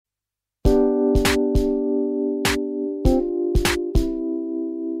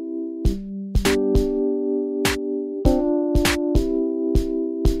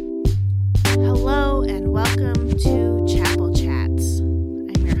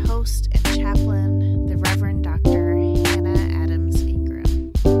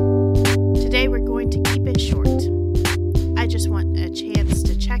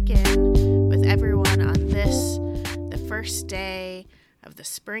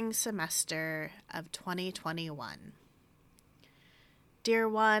spring semester of 2021. Dear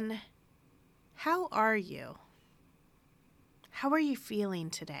one, how are you? How are you feeling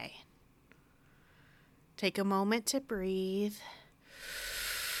today? Take a moment to breathe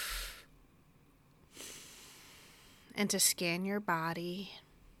and to scan your body.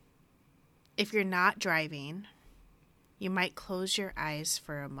 If you're not driving, you might close your eyes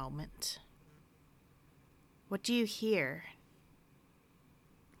for a moment. What do you hear?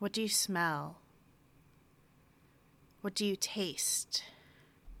 What do you smell? What do you taste?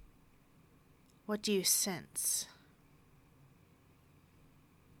 What do you sense?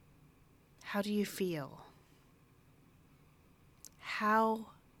 How do you feel? How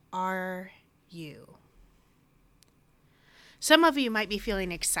are you? Some of you might be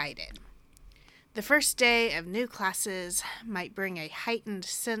feeling excited. The first day of new classes might bring a heightened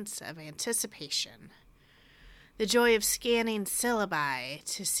sense of anticipation. The joy of scanning syllabi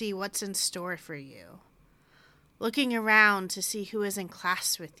to see what's in store for you. Looking around to see who is in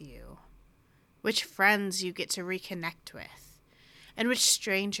class with you. Which friends you get to reconnect with. And which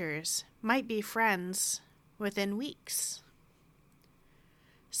strangers might be friends within weeks.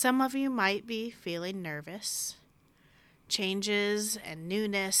 Some of you might be feeling nervous. Changes and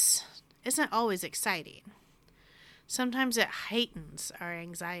newness isn't always exciting. Sometimes it heightens our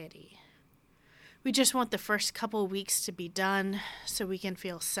anxiety. We just want the first couple weeks to be done so we can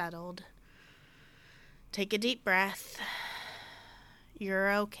feel settled. Take a deep breath.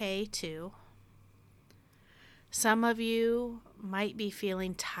 You're okay too. Some of you might be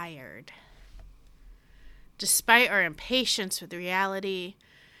feeling tired. Despite our impatience with reality,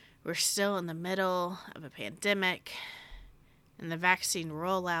 we're still in the middle of a pandemic, and the vaccine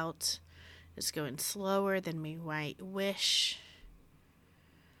rollout is going slower than we might wish.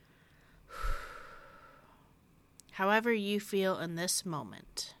 However you feel in this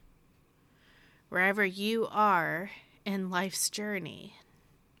moment, wherever you are in life's journey,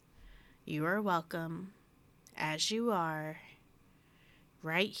 you are welcome as you are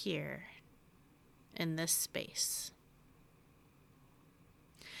right here in this space.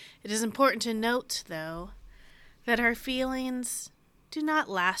 It is important to note, though, that our feelings do not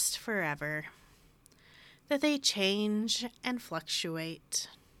last forever, that they change and fluctuate,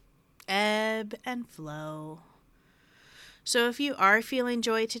 ebb and flow. So if you are feeling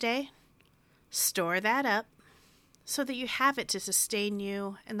joy today, store that up so that you have it to sustain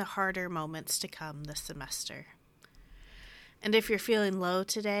you in the harder moments to come this semester. And if you're feeling low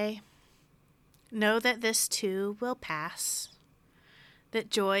today, know that this too will pass,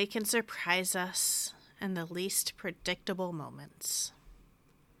 that joy can surprise us in the least predictable moments.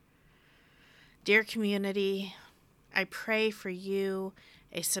 Dear community, I pray for you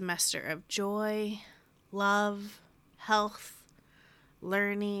a semester of joy, love, health,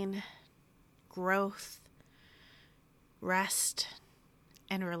 learning, growth, rest,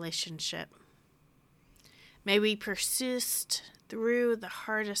 and relationship. May we persist through the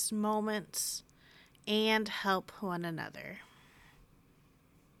hardest moments and help one another.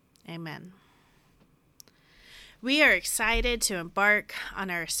 Amen. We are excited to embark on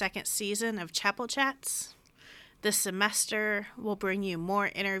our second season of Chapel Chats. This semester will bring you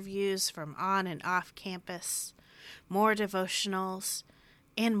more interviews from on and off campus, more devotionals,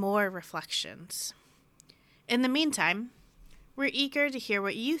 and more reflections. In the meantime, we're eager to hear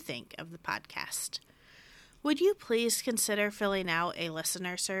what you think of the podcast. Would you please consider filling out a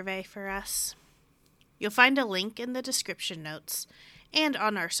listener survey for us? You'll find a link in the description notes and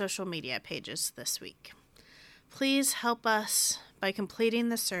on our social media pages this week. Please help us by completing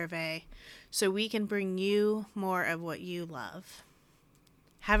the survey so we can bring you more of what you love.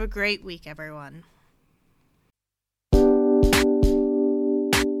 Have a great week, everyone.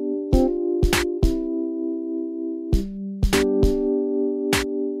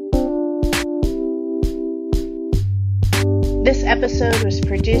 This episode was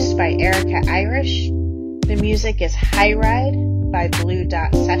produced by Erica Irish. The music is High Ride by Blue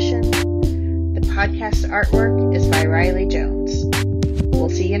Dot Session. The podcast artwork is by Riley Jones. We'll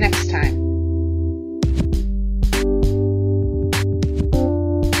see you next time.